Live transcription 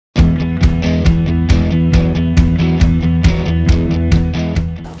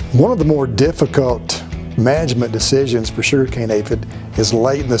One of the more difficult management decisions for sugarcane aphid is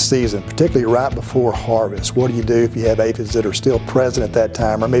late in the season, particularly right before harvest. What do you do if you have aphids that are still present at that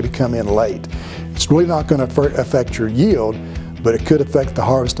time or maybe come in late? It's really not going to affect your yield, but it could affect the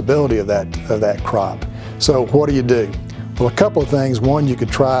harvestability of that crop. So what do you do? Well, a couple of things. One, you could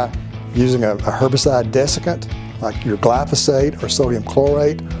try using a herbicide desiccant like your glyphosate or sodium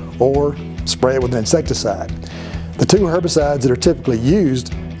chlorate, or spray it with an insecticide. The two herbicides that are typically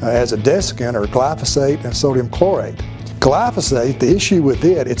used as a desiccant are glyphosate and sodium chlorate. Glyphosate, the issue with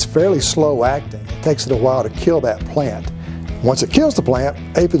it's fairly slow acting. It takes it a while to kill that plant. Once it kills the plant,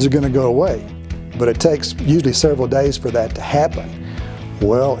 aphids are going to go away, but it takes usually several days for that to happen.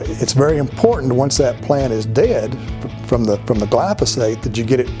 Well, it's very important once that plant is dead from the glyphosate that you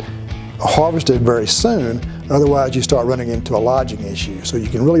get it harvested very soon, otherwise you start running into a lodging issue. So you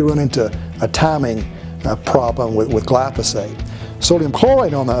can really run into a timing problem with glyphosate. Sodium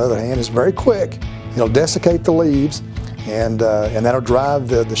chlorate, on the other hand, is very quick. It'll desiccate the leaves, and that'll drive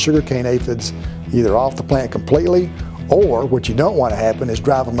the sugarcane aphids either off the plant completely, or what you don't want to happen is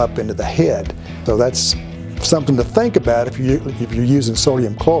drive them up into the head. So that's something to think about if you're using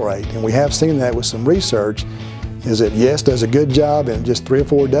sodium chlorate. And we have seen that with some research, is that yes, does a good job in just 3 or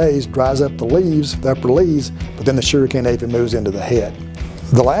 4 days, dries up the leaves, the upper leaves, but then the sugarcane aphid moves into the head.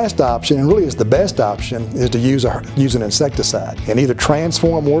 The last option, and really is the best option, is to use an insecticide. And either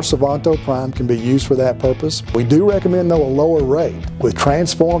Transform or Savanto Prime can be used for that purpose. We do recommend, though, a lower rate. With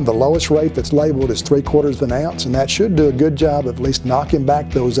Transform, the lowest rate that's labeled is 3/4 ounce, and that should do a good job of at least knocking back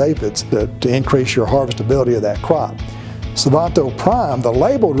those aphids to increase your harvestability of that crop. Savanto Prime, the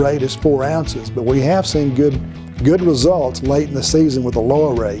labeled rate is 4 ounces, but we have seen good results late in the season with a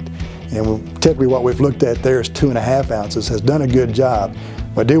lower rate. And typically what we've looked at there is 2.5 ounces, has done a good job.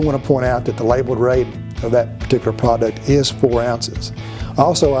 But I do want to point out that the labeled rate of that particular product is 4 ounces.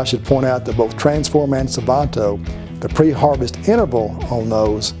 Also, I should point out that both Transform and Savanto, the pre-harvest interval on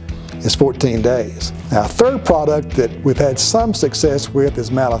those is 14 days. Now, a third product that we've had some success with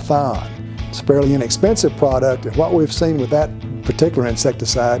is malathion. It's a fairly inexpensive product, and what we've seen with that particular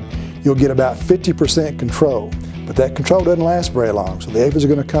insecticide, you'll get about 50% control. But that control doesn't last very long, so the aphids are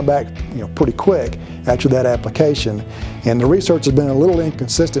going to come back pretty quick after that application. And the research has been a little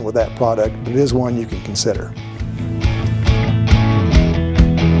inconsistent with that product, but it is one you can consider.